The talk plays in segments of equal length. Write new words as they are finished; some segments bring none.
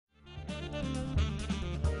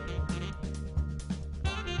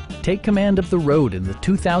Take command of the road in the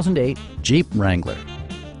 2008 Jeep Wrangler.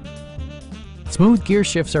 Smooth gear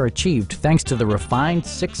shifts are achieved thanks to the refined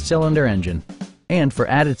 6-cylinder engine. And for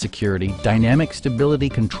added security, dynamic stability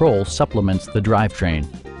control supplements the drivetrain.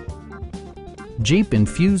 Jeep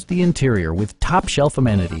infused the interior with top-shelf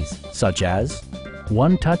amenities such as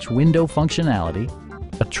one-touch window functionality,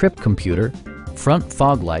 a trip computer, front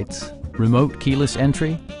fog lights, remote keyless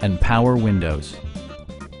entry, and power windows.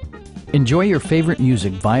 Enjoy your favorite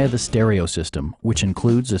music via the stereo system, which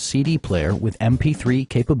includes a CD player with MP3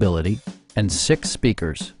 capability and 6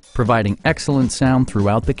 speakers, providing excellent sound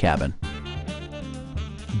throughout the cabin.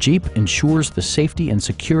 Jeep ensures the safety and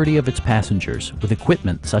security of its passengers with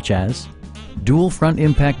equipment such as dual front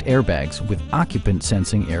impact airbags with occupant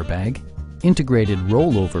sensing airbag, integrated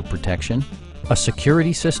rollover protection, a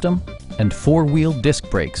security system, and 4-wheel disc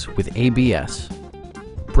brakes with ABS.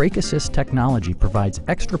 Brake Assist technology provides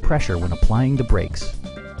extra pressure when applying the brakes.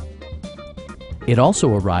 It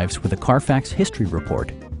also arrives with a Carfax history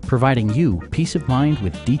report, providing you peace of mind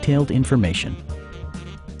with detailed information.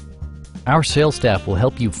 Our sales staff will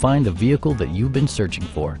help you find the vehicle that you've been searching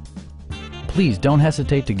for. Please don't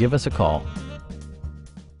hesitate to give us a call.